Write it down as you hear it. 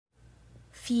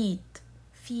feet,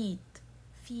 feet,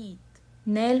 feet,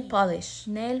 nail polish,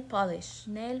 nail polish,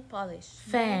 nail polish,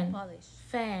 fan,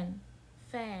 fan,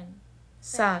 fan,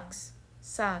 socks,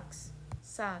 socks,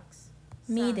 socks,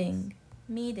 meeting,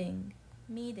 meeting,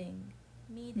 meeting,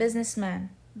 businessman,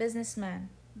 businessman,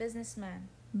 businessman,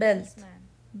 belt,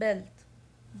 belt,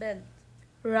 belt,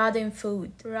 rotting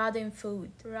food, rotting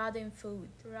food, rotting food,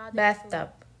 bathtub,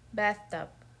 bathtub,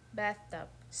 bathtub,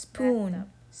 spoon,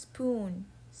 spoon,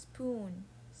 spoon,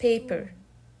 paper,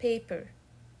 paper,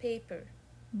 paper,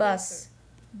 bus,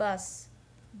 bus,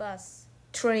 bus,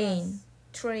 train,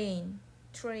 train,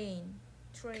 train,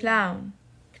 clown,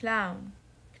 clown,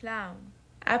 clown,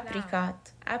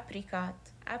 apricot, apricot,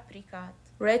 apricot,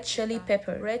 red chili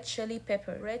pepper, red chili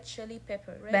pepper, red chili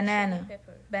pepper, banana,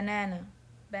 banana,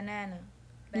 banana,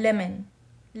 lemon,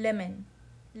 lemon,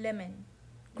 lemon,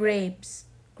 grapes,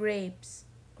 grapes,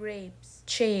 grapes,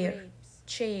 chair,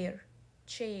 chair,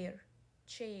 chair,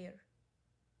 chair,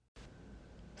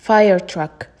 fire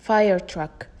truck, fire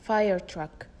truck, fire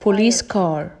truck, police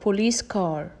car, police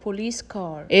car, police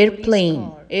car, airplane,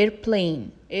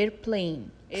 airplane,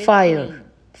 airplane, fire,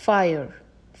 fire,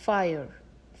 fire,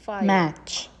 fire,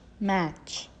 match,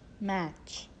 match,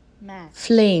 match, match,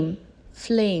 flame,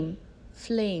 flame,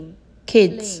 flame,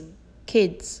 kids,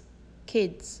 kids,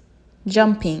 kids,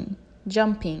 jumping,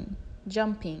 jumping,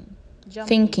 jumping,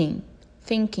 thinking,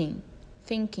 thinking,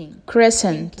 thinking,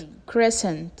 crescent,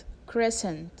 crescent,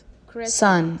 crescent,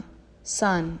 sun,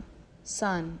 sun,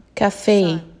 sun,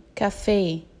 cafe,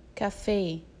 cafe,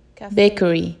 cafe,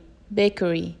 bakery,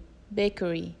 bakery,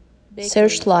 bakery,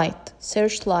 searchlight,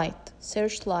 searchlight,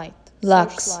 searchlight,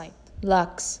 lux,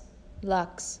 lux,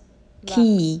 lux,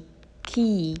 key,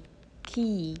 key,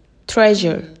 key,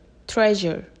 treasure,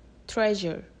 treasure,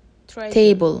 treasure,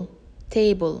 table,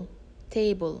 table,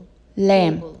 table,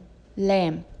 lamp,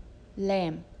 lamp,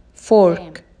 lamp,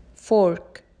 fork,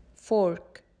 fork,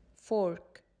 fork,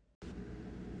 fork,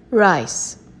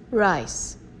 rice,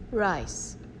 rice,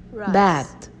 rice,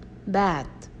 bat, bat,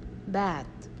 bat,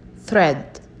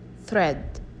 thread,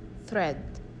 thread, thread,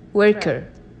 worker,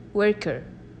 worker,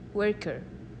 worker,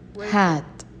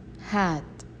 hat, hat,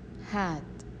 hat,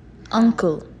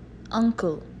 uncle,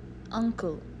 uncle,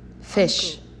 uncle,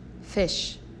 fish,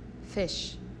 fish,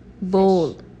 fish,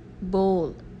 bowl,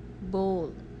 bowl,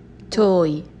 bowl,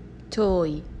 toy,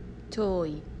 toy,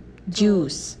 toy,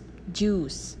 juice,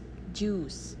 juice,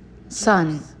 juice,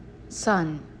 sun,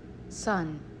 sun,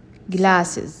 sun,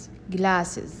 glasses,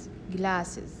 glasses,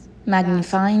 glasses,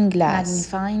 magnifying glass,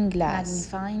 magnifying glass,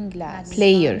 magnifying glass,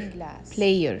 player,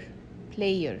 player,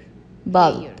 player,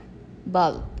 bulb,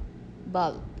 bulb,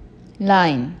 bulb,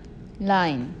 line,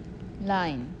 line,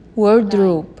 line,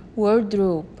 wardrobe,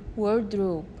 wardrobe,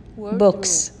 wardrobe,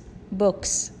 books,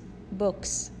 books,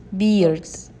 books, beard,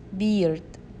 beard,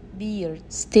 beard,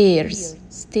 stairs,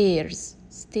 stairs,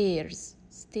 stairs,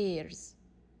 stairs,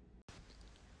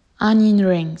 onion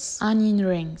rings, onion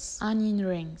rings, onion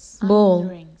rings,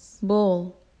 ball,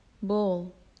 ball,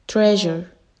 ball, treasure,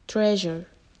 treasure,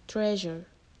 treasure,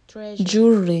 treasure,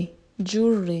 jewelry,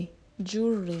 jewelry,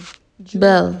 jewelry,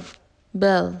 bell,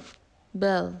 bell,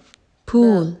 bell,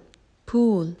 pool,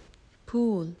 pool,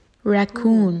 pool,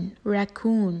 raccoon,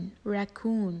 raccoon,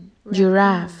 raccoon,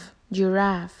 giraffe,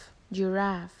 giraffe,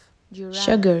 giraffe, giraffe,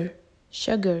 sugar,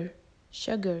 sugar,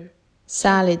 sugar,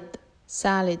 salad,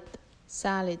 salad,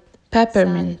 salad,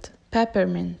 peppermint,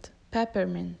 peppermint,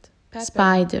 peppermint,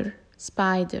 spider,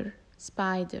 spider,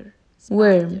 spider,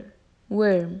 worm,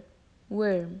 worm,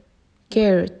 worm,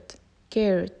 carrot,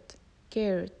 carrot,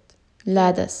 carrot,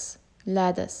 lettuce,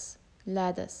 lettuce,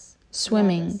 lettuce,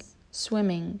 swimming,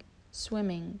 swimming,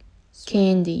 swimming,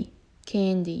 candy,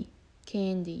 candy,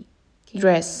 candy,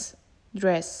 dress,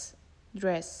 dress,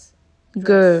 dress,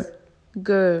 girl,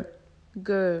 girl,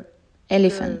 girl,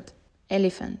 elephant,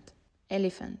 elephant,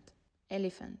 elephant,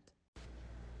 elephant,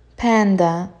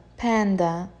 panda,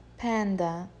 panda,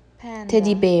 panda, panda,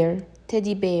 teddy bear,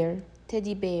 teddy bear,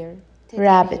 teddy bear,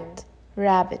 rabbit,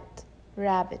 rabbit,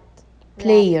 rabbit,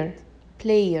 player,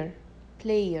 player,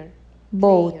 player,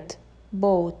 boat,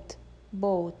 boat,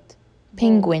 boat,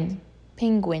 penguin,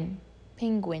 penguin,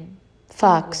 penguin,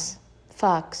 fox,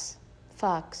 fox,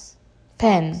 fox,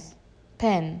 pen,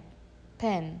 pen,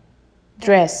 pen,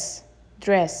 dress,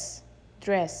 dress,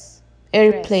 dress,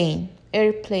 airplane,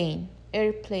 airplane,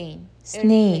 airplane,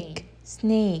 snake,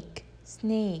 snake,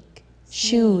 snake,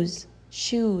 shoes,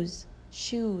 shoes,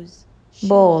 shoes,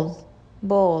 ball,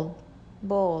 ball,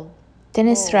 ball,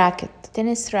 tennis racket,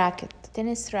 tennis racket,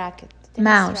 tennis racket,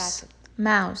 mouse,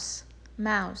 mouse,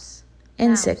 mouse,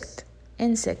 insect,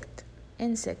 insect,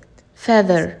 insect,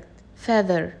 feather,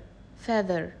 feather,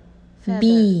 feather,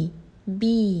 bee,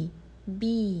 bee,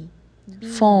 bee,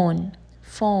 phone,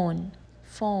 phone,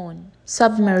 phone,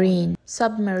 submarine,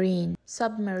 submarine,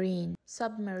 submarine,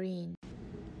 submarine,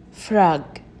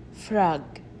 frog, frog,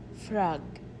 frog,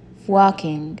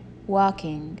 walking,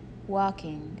 walking,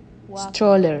 walking,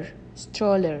 stroller,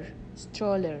 stroller,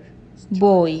 stroller,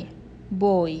 boy,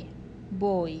 boy,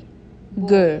 boy,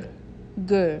 girl,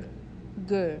 girl,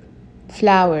 girl,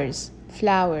 flowers,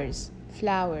 flowers,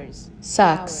 flowers,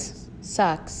 socks,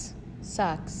 socks,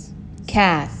 socks,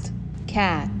 cat,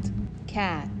 cat,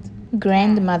 cat,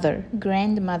 grandmother,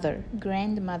 grandmother,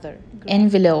 grandmother,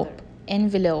 envelope,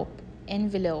 envelope,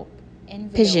 envelope,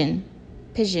 pigeon,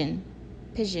 pigeon,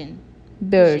 pigeon,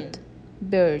 bird,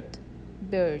 bird,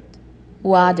 bird,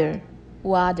 water,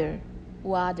 water,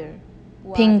 water,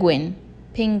 penguin,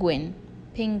 penguin,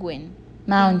 penguin,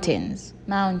 mountains,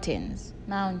 mountains,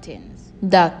 mountains,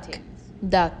 duck,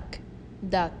 duck,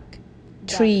 duck,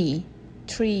 tree,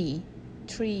 tree,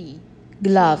 tree,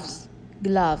 gloves,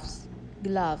 gloves,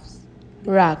 gloves,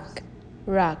 rock,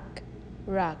 rock,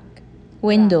 rock,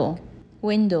 window,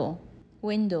 window,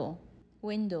 window,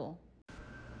 window,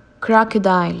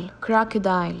 crocodile,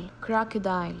 crocodile,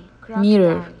 crocodile,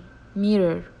 mirror,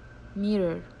 mirror,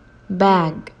 mirror,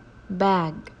 bag,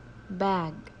 bag,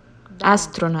 bag,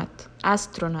 astronaut,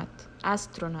 astronaut,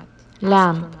 astronaut,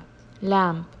 lamp,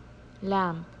 lamp,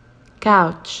 lamp,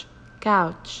 couch,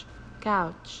 couch,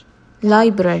 couch,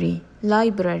 library,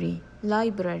 library,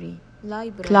 library,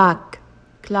 library, clock,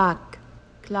 clock,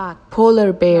 clock,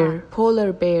 polar bear,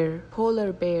 polar bear,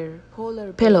 polar bear, polar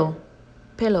bear, pillow,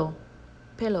 pillow,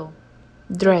 pillow,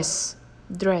 dress,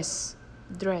 dress,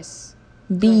 dress,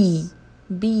 bee,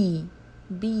 bee,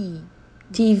 bee,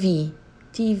 TV,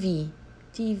 TV,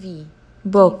 TV,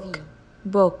 book,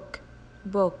 book,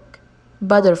 book,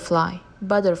 butterfly,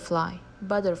 butterfly,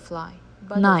 butterfly,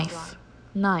 knife,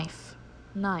 knife,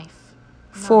 knife,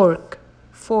 fork,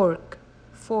 fork,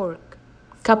 fork,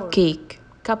 cupcake,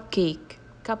 cupcake,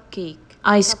 cupcake,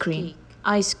 ice cream,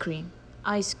 ice cream,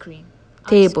 ice cream,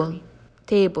 table,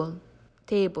 table,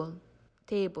 table,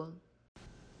 table,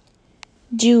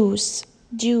 juice,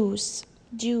 juice,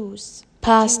 juice,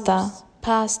 pasta,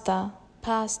 pasta,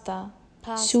 pasta,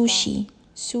 sushi,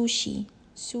 sushi,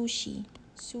 sushi,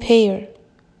 pear,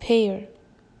 pear,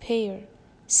 pear,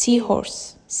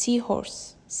 seahorse,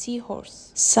 seahorse,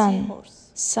 seahorse, sun,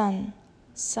 sun,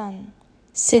 sun,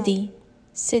 city,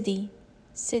 city,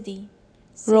 city,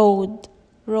 road,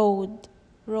 road,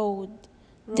 road,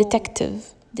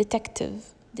 detective,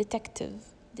 detective, detective,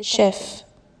 chef,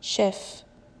 chef,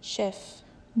 chef,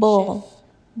 ball,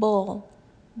 ball,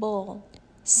 ball,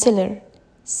 cellar,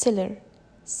 cellar,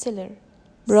 cellar,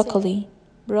 broccoli,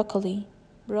 broccoli,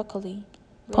 broccoli,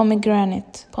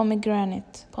 pomegranate,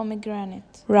 pomegranate,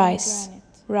 pomegranate, rice,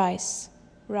 rice,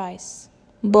 rice,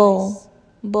 bowl,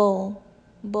 bowl,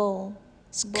 bowl,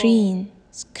 screen,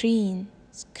 screen,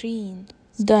 screen,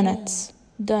 donuts,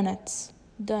 donuts,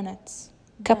 donuts,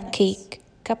 cupcake,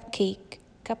 cupcake,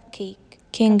 cupcake,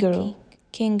 kangaroo,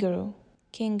 kangaroo,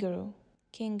 kangaroo,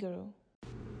 kangaroo,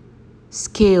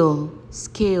 scale,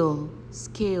 scale,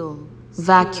 scale,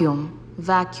 vacuum,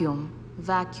 vacuum,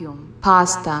 vacuum,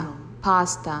 pasta,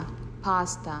 pasta,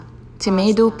 pasta,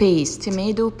 tomato paste,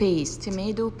 tomato paste,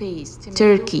 tomato paste,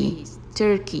 turkey,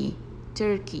 turkey,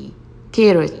 turkey,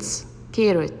 carrots,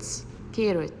 carrots,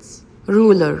 carrots,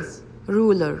 ruler,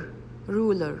 ruler,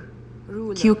 ruler,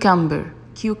 ruler, cucumber,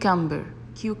 cucumber,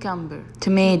 cucumber,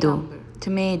 tomato,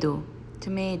 tomato,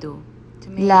 tomato,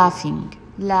 laughing,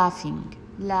 laughing,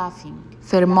 laughing,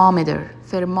 thermometer,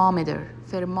 thermometer,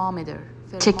 thermometer,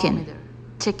 chicken,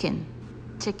 chicken,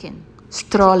 chicken,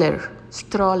 stroller,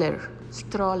 stroller,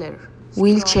 stroller,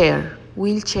 wheelchair,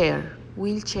 wheelchair,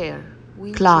 wheelchair,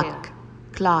 clock,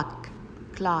 clock,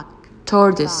 clock,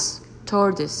 tortoise,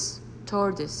 tortoise,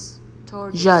 tortoise,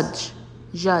 judge,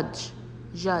 judge,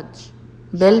 judge,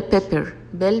 bell pepper,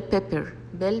 bell pepper,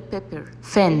 bell pepper,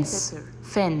 fence,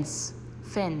 fence,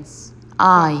 fence,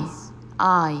 eye,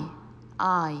 eye,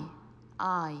 eye,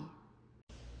 eye,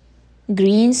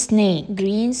 green snake,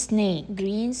 green snake,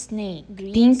 green snake,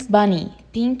 pink bunny,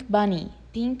 pink bunny,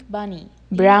 pink bunny,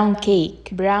 brown cake,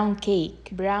 brown cake,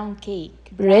 brown cake,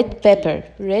 red pepper,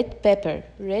 red pepper,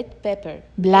 red pepper,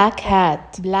 black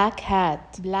hat, black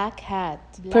hat, black hat,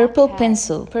 purple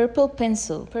pencil, purple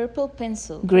pencil, purple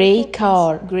pencil, gray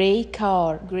car, gray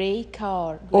car, gray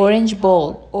car, orange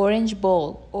ball, orange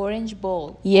ball, orange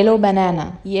ball, yellow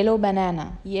banana, yellow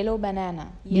banana, yellow banana,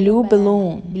 blue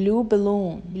balloon, blue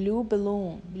balloon, blue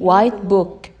balloon, white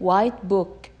book, white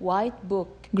book, white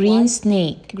book, green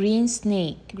snake, green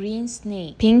snake, green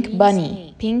snake, pink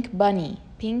bunny, pink bunny,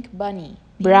 pink bunny,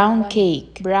 brown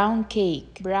cake, brown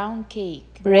cake, brown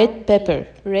cake, red pepper,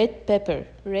 red pepper,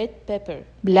 red pepper,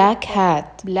 black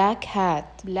hat, black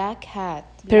hat, black hat,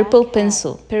 purple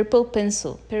pencil, purple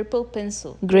pencil, purple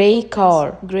pencil, gray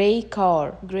car, gray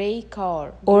car, gray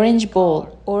car, orange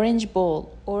ball, orange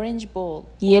ball, orange ball,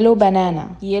 yellow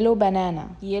banana, yellow banana,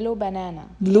 yellow banana,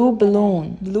 blue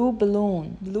balloon, blue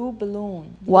balloon, blue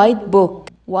balloon, white book,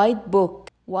 white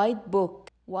book, white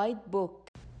book, white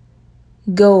book,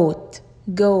 goat,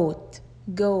 goat,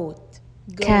 goat,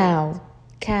 cow,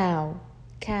 cow,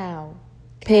 cow,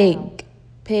 pig,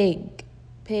 pig,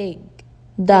 pig,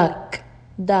 duck,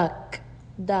 duck,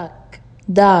 duck,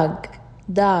 dog,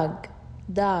 dog,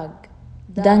 dog,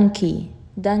 donkey,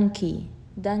 donkey,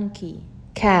 donkey,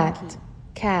 cat,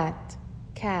 cat,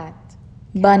 cat,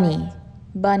 bunny,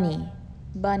 bunny,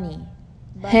 bunny,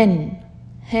 hen,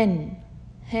 hen,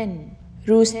 hen,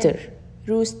 rooster,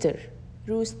 rooster,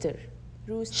 rooster,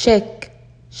 chick,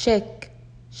 chick,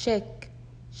 chick,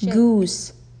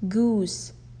 goose,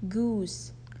 goose,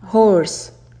 goose,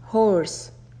 horse,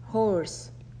 horse, horse,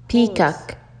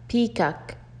 peacock,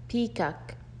 peacock,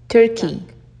 peacock, turkey,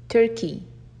 turkey,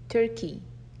 turkey,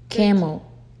 camel,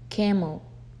 camel,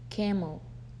 camel,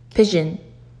 pigeon,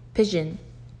 pigeon,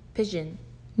 pigeon,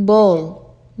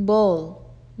 bull, bull,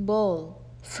 bull,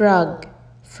 frog,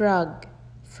 frog,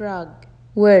 frog,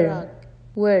 worm,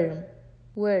 worm,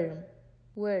 worm,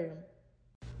 worm,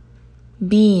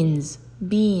 beans,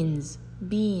 beans,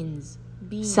 beans,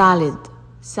 beans, salad,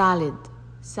 salad,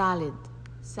 salad,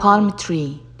 palm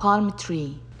tree, palm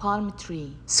tree, palm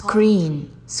tree,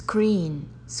 screen, screen,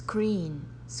 screen,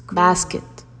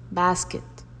 basket, basket,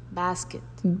 basket,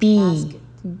 bee,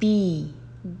 bee,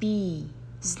 bee,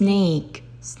 snake,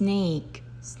 snake,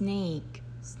 snake,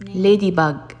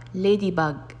 ladybug,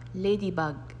 ladybug,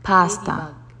 ladybug,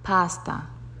 pasta, pasta,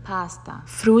 pasta,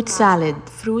 fruit salad,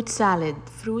 fruit salad,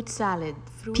 fruit salad,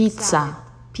 pizza,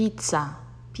 pizza,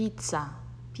 pizza,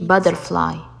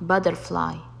 butterfly,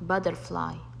 butterfly,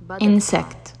 butterfly,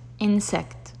 insect,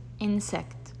 insect,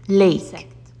 insect, lake,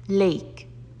 lake,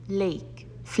 lake,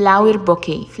 flower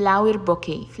bouquet, flower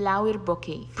bouquet, flower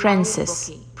bouquet,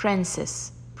 princess,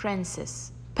 princess,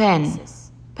 princess, pen,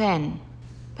 pen,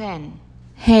 pen,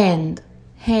 hand,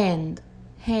 hand,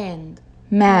 hand,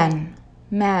 man,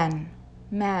 man,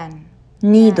 man,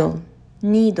 needle,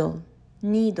 needle,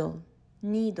 needle,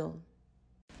 needle,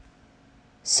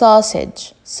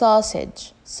 sausage,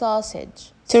 sausage,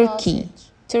 sausage, turkey,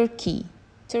 turkey,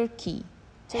 turkey,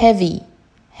 heavy,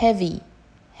 heavy,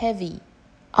 heavy,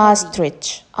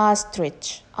 ostrich,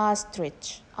 ostrich,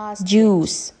 ostrich,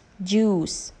 juice,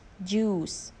 juice,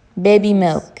 juice, baby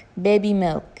milk, baby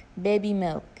milk, baby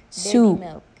milk, soup,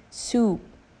 soup,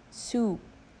 soup,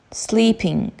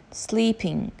 sleeping,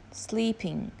 sleeping,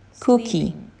 sleeping,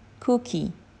 cookie,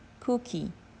 cookie,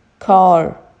 cookie,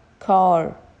 car,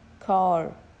 car,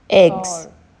 car, eggs,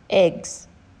 eggs,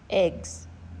 eggs,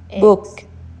 book,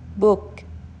 book,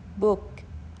 book,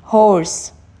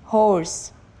 horse,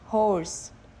 horse,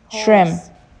 horse, shrimp,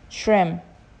 shrimp,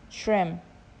 shrimp,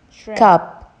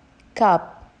 cup,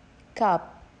 cup,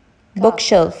 cup,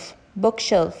 bookshelf,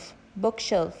 bookshelf,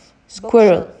 bookshelf,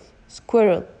 squirrel,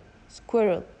 squirrel,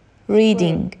 squirrel,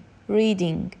 reading,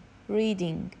 reading,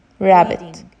 reading,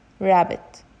 rabbit,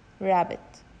 rabbit, rabbit,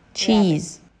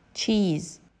 cheese,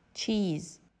 cheese,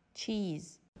 cheese,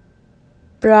 cheese,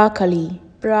 broccoli,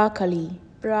 broccoli,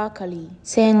 broccoli,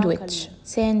 sandwich,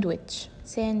 sandwich,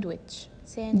 sandwich,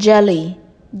 jelly,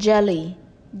 jelly,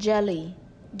 jelly,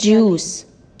 juice,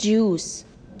 juice,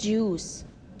 juice,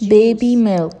 baby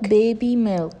milk, baby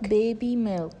milk, baby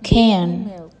milk,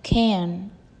 can, can,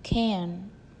 can,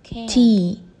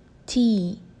 tea,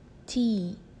 tea,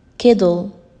 tea,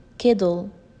 kiddle, kiddle,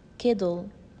 kiddle,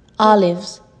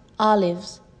 olives,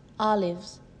 olives,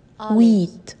 olives,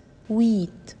 wheat,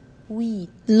 wheat, wheat,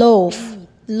 loaf,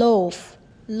 loaf,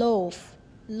 loaf,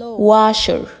 loaf,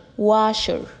 washer,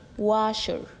 washer,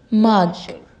 washer, mug,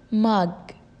 mug,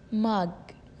 mug,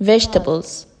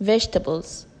 vegetables,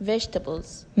 vegetables,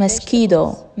 vegetables,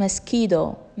 mosquito,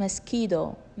 mosquito,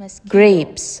 mosquito,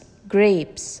 grapes,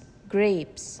 grapes,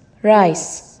 grapes,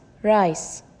 rice,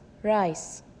 rice,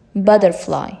 rice,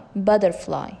 butterfly,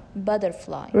 butterfly,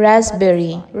 butterfly,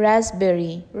 raspberry,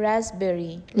 raspberry,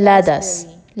 raspberry, lettuce,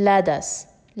 lettuce,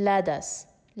 lettuce,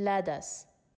 lettuce,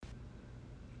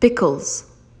 pickles,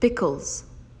 pickles,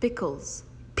 pickles,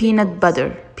 peanut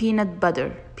butter, peanut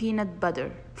butter, peanut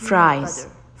butter, fries,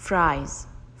 fries,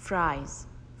 fries,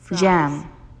 jam,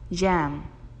 jam,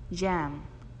 jam,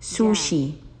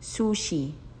 sushi,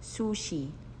 sushi, sushi,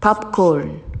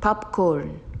 popcorn,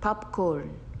 popcorn, popcorn,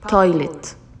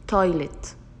 toilet,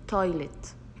 toilet,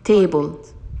 toilet, table,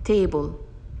 table,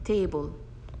 table,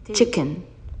 chicken,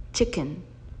 chicken,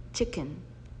 chicken,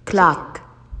 clock,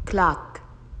 clock,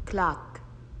 clock,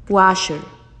 washer,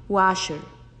 washer,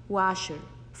 washer,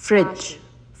 fridge,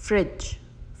 fridge,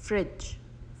 fridge,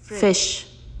 fish,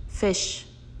 fish,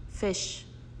 fish,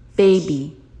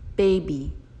 baby,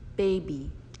 baby,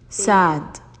 baby,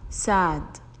 sad, sad,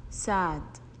 sad,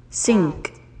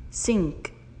 sink,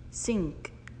 sink,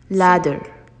 sink, ladder,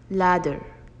 ladder,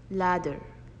 ladder,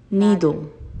 needle,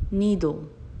 needle,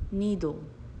 needle,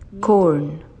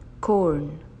 corn,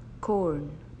 corn,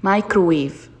 corn,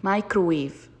 microwave,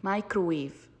 microwave,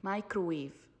 microwave,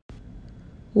 microwave,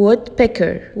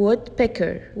 woodpecker,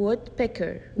 woodpecker,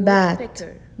 woodpecker, bat,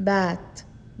 bat,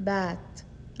 bat,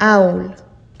 owl,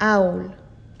 owl,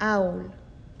 owl,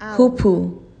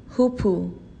 hoopoo,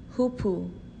 hoopoo, hoopoo,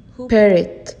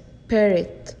 parrot,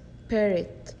 parrot,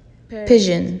 parrot,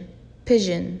 pigeon,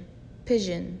 pigeon,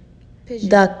 pigeon,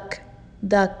 duck,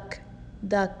 duck,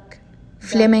 duck,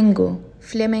 flamingo,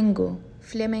 flamingo,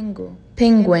 flamingo,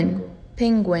 penguin,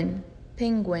 penguin,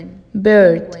 penguin,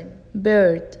 bird,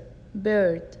 bird,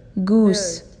 bird,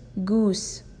 goose,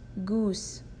 goose,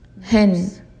 goose, hen,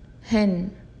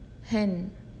 hen,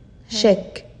 hen,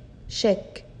 chick,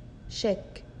 chick,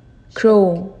 chick,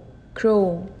 crow,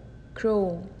 crow,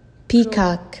 crow,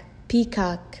 peacock,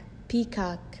 peacock,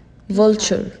 peacock,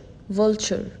 vulture,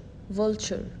 vulture,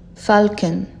 vulture,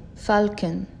 falcon,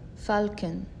 falcon,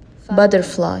 falcon,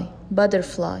 butterfly,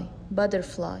 butterfly,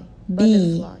 butterfly,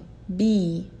 bee,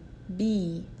 bee,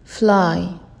 bee,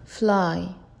 fly,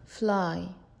 fly, fly,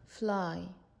 fly,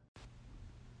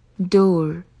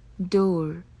 door,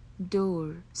 door,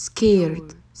 door,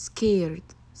 scared, scared,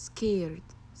 scared,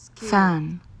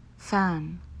 fan,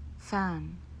 fan,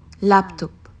 fan,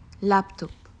 laptop,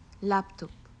 laptop,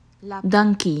 laptop,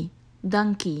 donkey,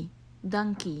 donkey,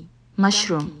 donkey,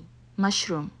 mushroom,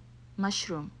 mushroom,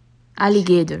 mushroom,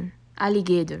 alligator,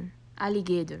 alligator,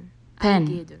 alligator,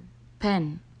 pen,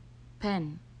 pen,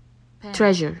 pen,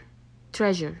 treasure,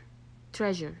 treasure,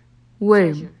 treasure,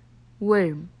 worm,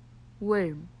 worm,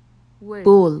 worm,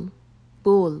 bowl,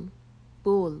 bowl,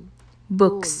 bowl,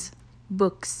 books,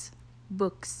 books,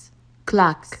 books,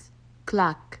 clock,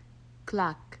 clock,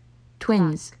 clock,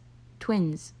 twins,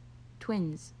 twins,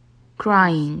 twins,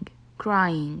 crying,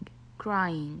 crying,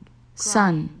 crying,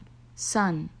 sun,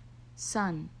 sun,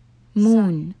 sun,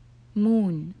 moon,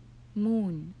 moon,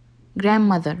 moon,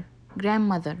 grandmother,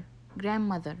 grandmother,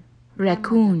 grandmother,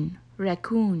 raccoon,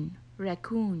 raccoon,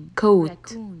 raccoon,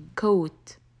 coat,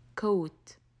 coat,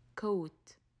 coat, coat,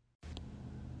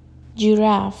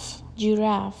 giraffe,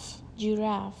 giraffe,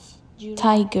 giraffe,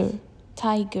 tiger,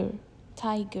 tiger,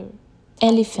 tiger,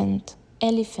 elephant,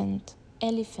 elephant,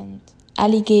 elephant,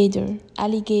 alligator,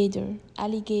 alligator,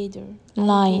 alligator,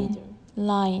 lion,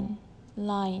 lion,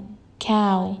 lion,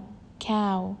 cow,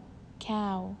 cow,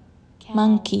 cow,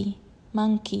 monkey,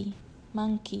 monkey,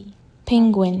 monkey,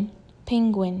 penguin,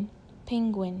 penguin,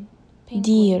 penguin,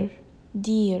 deer,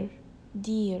 deer,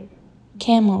 deer,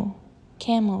 camel,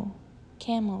 camel,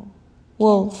 camel,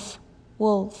 wolf,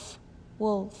 wolf,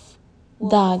 wolf,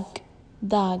 dog,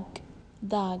 dog,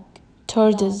 dog,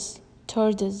 tortoise,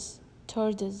 tortoise,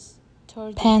 tortoise,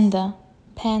 panda,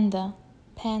 panda,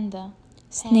 panda,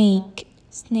 snake,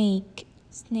 snake,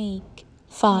 snake,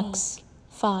 fox,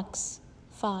 fox,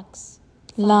 fox,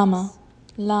 llama,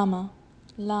 llama,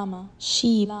 llama,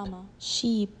 sheep,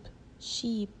 sheep,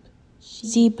 sheep,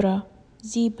 zebra,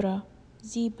 zebra,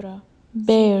 zebra,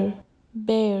 bear,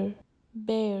 bear,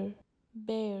 bear,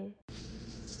 bear,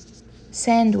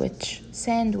 sandwich,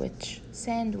 sandwich,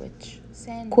 sandwich,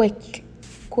 sandwich, quick,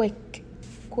 quick,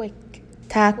 quick,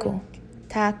 taco,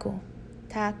 taco,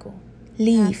 taco,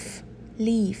 leaf,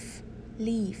 leaf,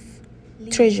 leaf,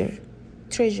 treasure,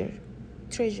 treasure,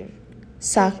 treasure,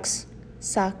 socks,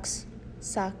 socks,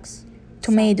 socks,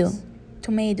 tomato,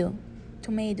 tomato,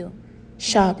 tomato,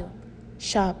 shop,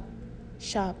 shop,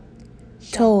 shop,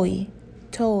 toy,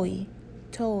 toy,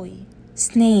 toy,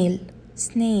 snail,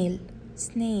 snail,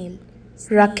 snail,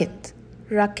 rocket,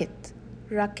 rocket,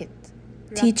 rocket,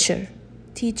 teacher,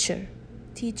 teacher,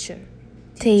 teacher,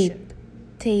 tape,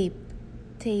 tape,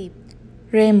 tape,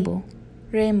 rainbow,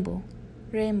 rainbow,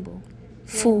 rainbow,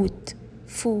 food,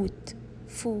 food,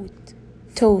 food,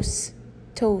 toast,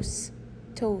 toast,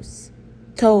 toast,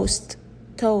 toast,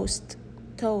 toast,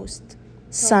 toast,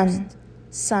 sun,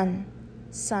 sun,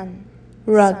 sun,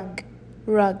 rug,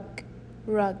 rug,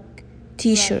 rug,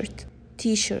 t-shirt,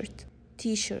 t-shirt,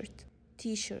 t-shirt,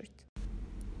 t-shirt,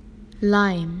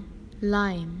 lime,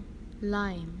 lime,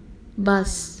 lime,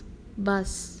 bus,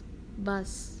 bus,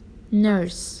 bus,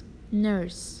 nurse,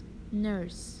 nurse,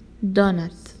 nurse,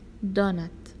 donut,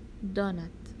 donut, donut,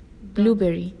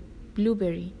 blueberry,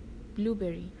 blueberry,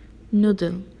 blueberry,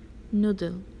 noodle,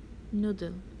 noodle,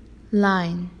 noodle,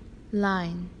 line,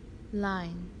 line,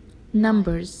 line,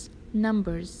 numbers,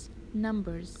 numbers,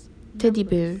 numbers, teddy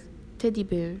bear, teddy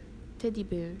bear, teddy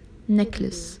bear,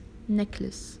 necklace,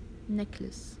 necklace,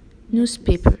 necklace,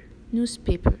 newspaper,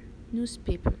 newspaper,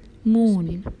 newspaper,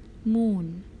 moon,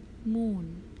 moon,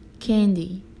 moon,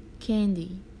 candy,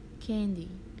 candy, candy,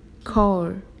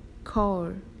 car,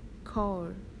 car,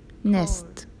 car,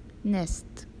 nest,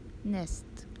 nest, nest,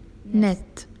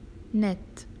 net,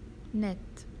 net, net,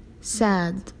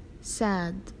 sad,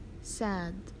 sad,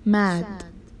 sad, mad,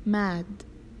 mad,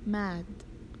 mad,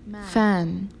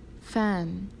 fan,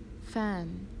 fan,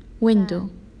 fan, window,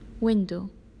 window,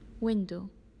 window,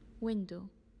 window,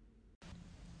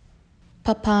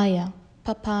 papaya,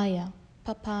 papaya,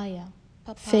 papaya,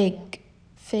 fig,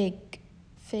 fig,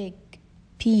 fig,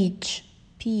 peach,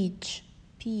 peach,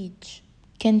 peach,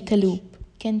 cantaloupe,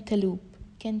 cantaloupe,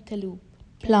 cantaloupe,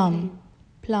 plum,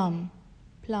 plum,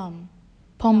 plum,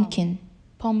 pumpkin,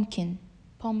 pumpkin,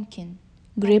 pumpkin,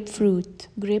 grapefruit,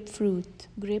 grapefruit,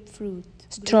 grapefruit,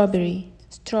 strawberry,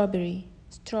 strawberry,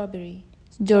 strawberry,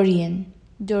 durian,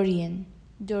 durian,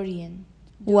 durian,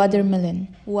 watermelon,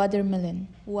 watermelon,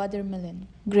 watermelon,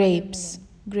 grapes,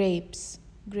 grapes,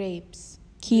 grapes,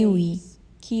 kiwi,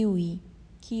 kiwi,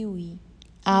 kiwi,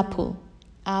 apple,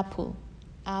 apple,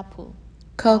 apple,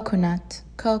 coconut,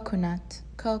 coconut,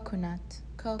 coconut,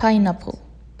 pineapple,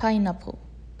 pineapple,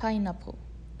 pineapple,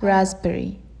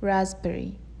 raspberry,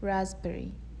 raspberry,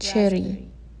 raspberry, cherry,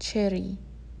 cherry,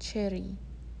 cherry,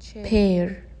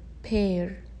 pear,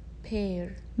 pear,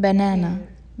 pear, banana,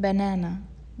 banana,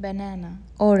 banana,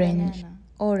 orange,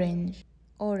 orange,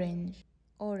 orange,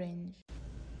 orange,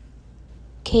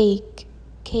 cake,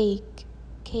 cake,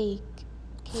 cake,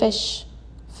 fish,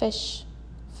 fish,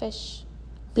 fish,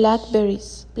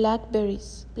 blackberries,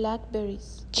 blackberries,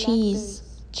 blackberries, cheese,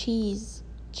 cheese,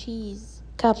 cheese,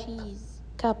 cup,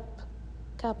 cup,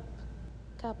 cup,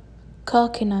 cup,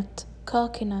 coconut,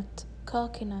 coconut,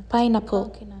 coconut, pineapple,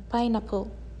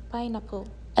 pineapple, pineapple,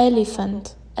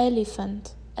 elephant,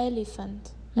 elephant,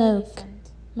 elephant, milk,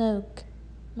 milk,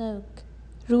 milk,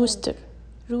 rooster,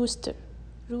 rooster,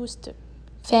 rooster,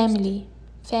 family,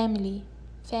 family,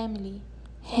 family,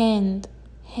 hand,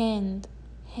 hand,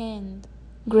 hand,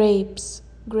 grapes,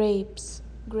 grapes,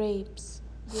 grapes,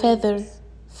 feather,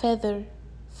 feather,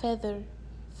 feather,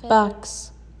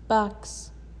 box,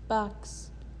 box, box,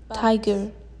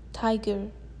 tiger, tiger,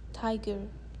 tiger,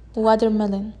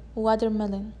 watermelon,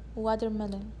 watermelon,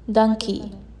 watermelon,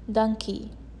 donkey, donkey,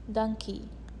 donkey,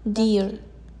 deer,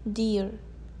 deer,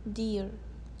 deer,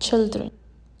 children,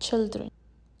 children,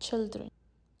 children,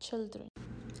 children,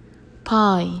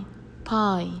 pie,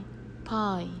 pie,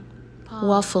 pie,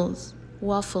 waffles,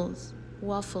 waffles,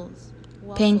 waffles,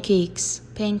 pancakes,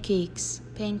 pancakes,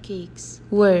 pancakes,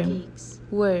 worm,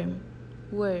 worm,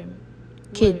 worm,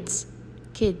 kids,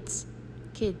 kids,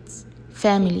 kids,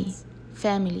 family,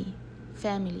 family,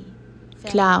 family,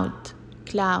 cloud,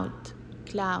 cloud,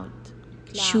 cloud,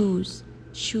 shoes,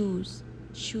 shoes,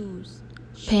 shoes,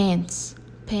 pants,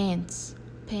 pants,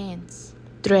 pants,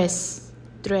 dress,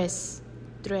 dress,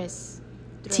 dress,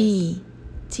 tea,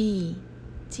 tea,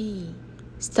 tea,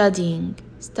 studying,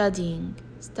 studying,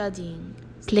 studying,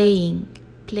 playing,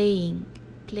 playing,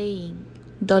 playing,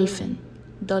 dolphin,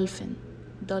 dolphin,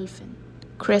 dolphin,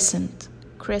 crescent,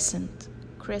 crescent,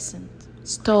 crescent,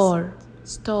 store,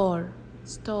 store,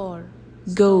 store,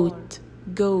 goat,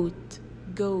 goat,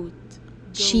 goat,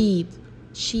 sheep,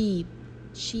 sheep,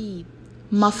 sheep,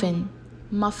 muffin,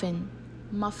 muffin,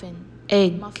 muffin,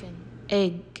 egg,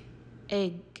 egg,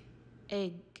 egg,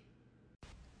 egg,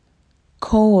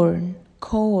 corn,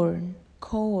 corn,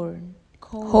 corn,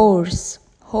 horse,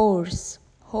 horse,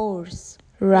 horse,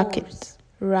 rocket,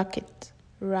 rocket,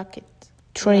 rocket,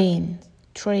 train,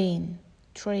 train,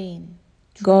 train,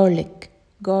 garlic,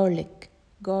 garlic,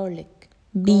 garlic,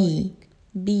 bee,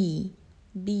 bee,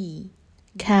 bee,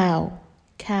 cow,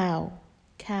 cow,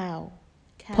 cow,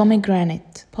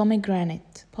 pomegranate,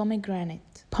 pomegranate,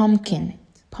 pomegranate, pumpkin,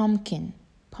 pumpkin,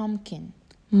 pumpkin,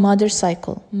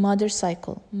 motorcycle,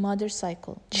 motorcycle,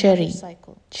 motorcycle, cherry,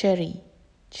 cherry,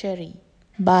 cherry,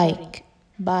 bike,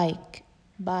 bike,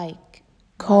 bike,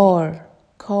 car,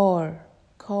 car,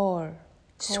 car,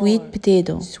 sweet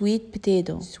potato, sweet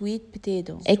potato, sweet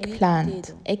potato,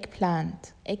 eggplant,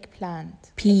 eggplant,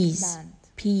 eggplant, peas,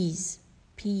 peas,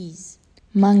 peas,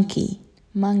 monkey,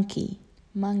 monkey,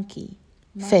 monkey,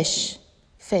 fish,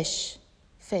 fish,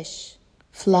 fish,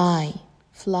 fly,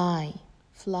 fly,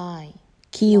 fly,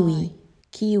 kiwi,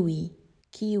 kiwi,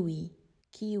 kiwi,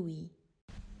 kiwi,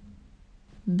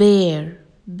 bear,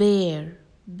 bear,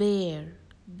 bear,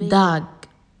 dog,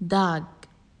 dog,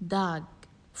 dog,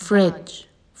 fridge,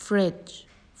 fridge,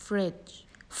 fridge,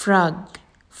 frog,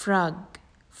 frog,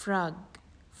 frog,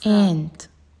 ant,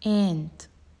 ant,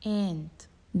 ant,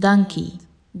 donkey,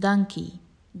 donkey,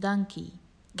 donkey,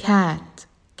 cat,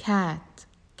 cat,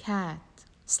 cat,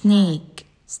 snake,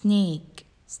 snake,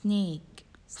 snake,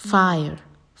 fire,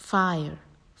 fire,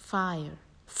 fire,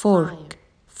 fork,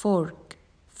 fork,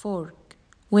 fork,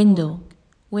 window,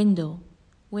 window,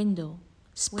 window,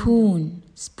 spoon,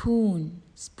 spoon,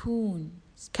 spoon,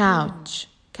 couch,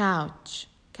 couch,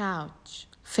 couch,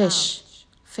 fish,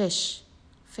 fish,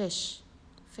 fish,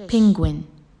 penguin,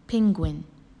 penguin,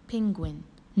 penguin,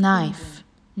 knife,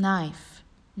 knife,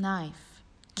 knife,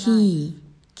 key,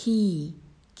 key,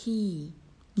 key,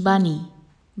 bunny,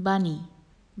 bunny,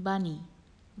 bunny,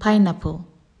 pineapple,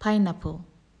 pineapple,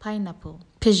 pineapple,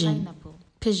 pigeon,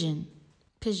 pigeon,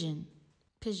 pigeon,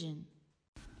 pigeon,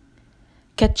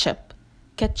 ketchup,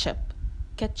 ketchup,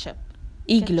 ketchup,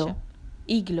 igloo,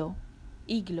 igloo,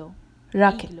 igloo,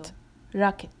 rocket,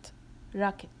 rocket,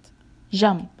 rocket,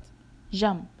 jump,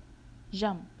 jump,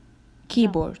 jump,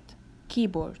 keyboard,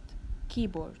 keyboard,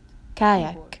 keyboard,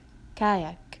 kayak,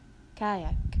 kayak,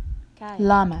 kayak,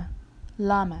 llama,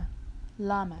 llama,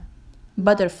 llama,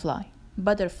 butterfly,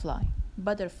 butterfly,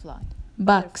 butterfly,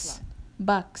 box,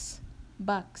 box,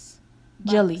 box,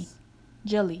 jelly,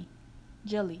 jelly,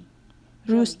 jelly,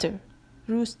 rooster,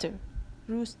 rooster,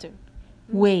 rooster,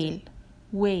 whale,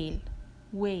 whale,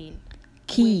 whale,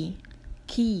 key,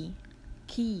 key,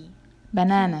 key,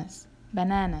 bananas,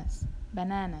 bananas,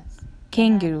 bananas,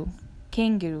 kangaroo,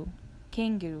 kangaroo,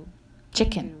 kangaroo,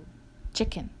 chicken,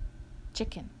 chicken,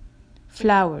 chicken,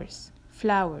 flowers,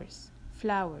 flowers,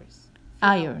 flowers,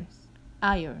 iron,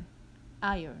 iron,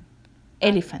 iron,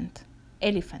 elephant,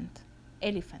 elephant,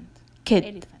 elephant,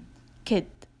 kid, kid.